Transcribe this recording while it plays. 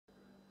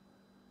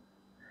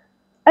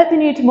At the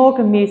new De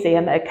Morgan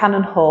Museum at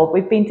Cannon Hall,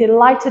 we've been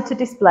delighted to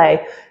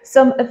display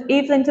some of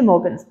Evelyn De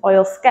Morgan's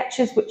oil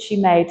sketches which she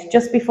made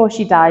just before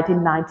she died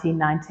in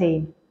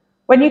 1919.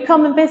 When you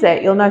come and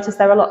visit, you'll notice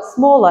they're a lot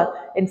smaller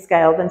in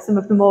scale than some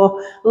of the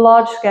more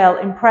large-scale,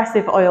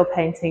 impressive oil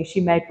paintings she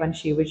made when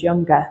she was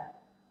younger.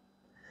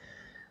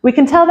 We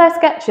can tell they're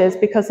sketches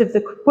because of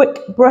the quick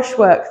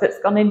brushwork that's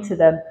gone into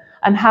them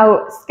and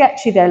how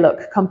sketchy they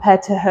look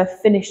compared to her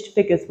finished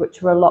figures,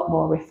 which were a lot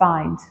more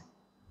refined.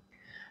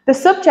 The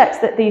subjects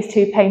that these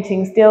two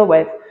paintings deal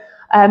with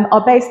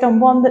are based on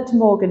one that De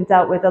Morgan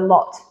dealt with a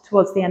lot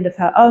towards the end of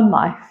her own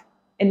life.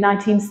 In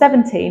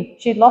 1917,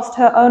 she'd lost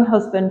her own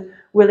husband,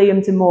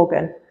 William De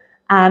Morgan,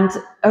 and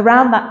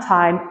around that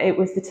time, it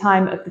was the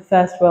time of the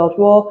First World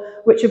War,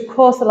 which of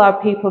course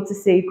allowed people to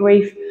see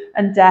grief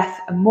and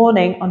death and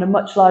mourning on a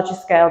much larger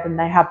scale than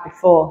they had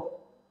before.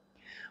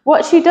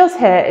 What she does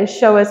here is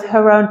show us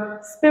her own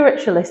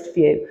spiritualist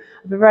view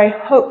of a very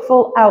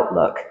hopeful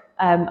outlook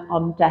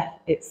on death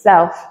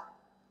itself.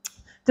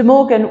 De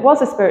Morgan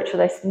was a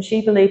spiritualist, and she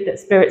believed that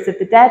spirits of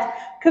the dead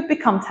could be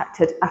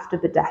contacted after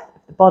the death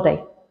of the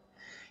body.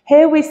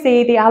 Here we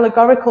see the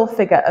allegorical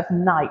figure of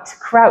night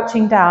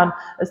crouching down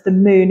as the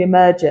moon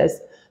emerges,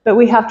 but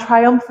we have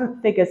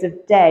triumphant figures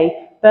of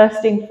day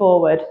bursting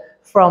forward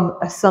from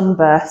a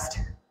sunburst.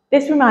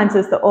 This reminds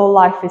us that all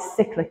life is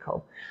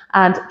cyclical,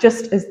 and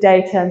just as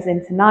day turns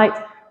into night,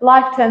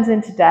 life turns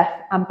into death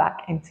and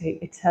back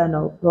into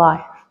eternal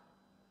life.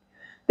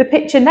 The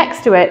picture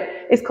next to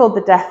it is called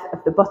The Death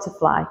of the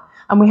Butterfly,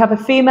 and we have a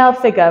female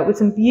figure with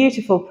some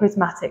beautiful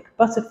prismatic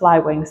butterfly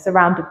wings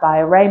surrounded by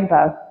a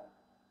rainbow.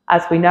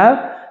 As we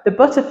know, the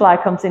butterfly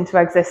comes into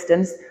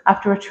existence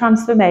after a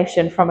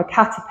transformation from a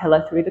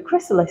caterpillar through the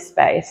chrysalis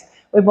phase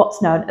with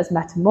what's known as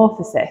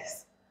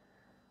metamorphosis.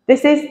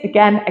 This is,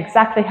 again,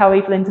 exactly how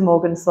Evelyn De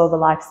Morgan saw the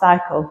life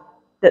cycle,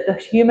 that the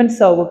human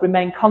soul would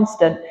remain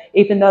constant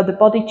even though the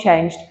body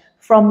changed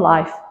from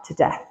life to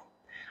death.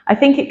 I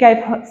think it gave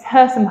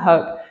her some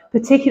hope,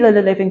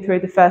 particularly living through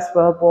the First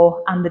World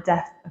War and the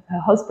death of her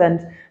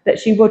husband, that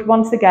she would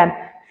once again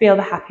feel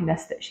the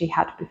happiness that she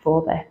had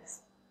before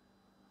this.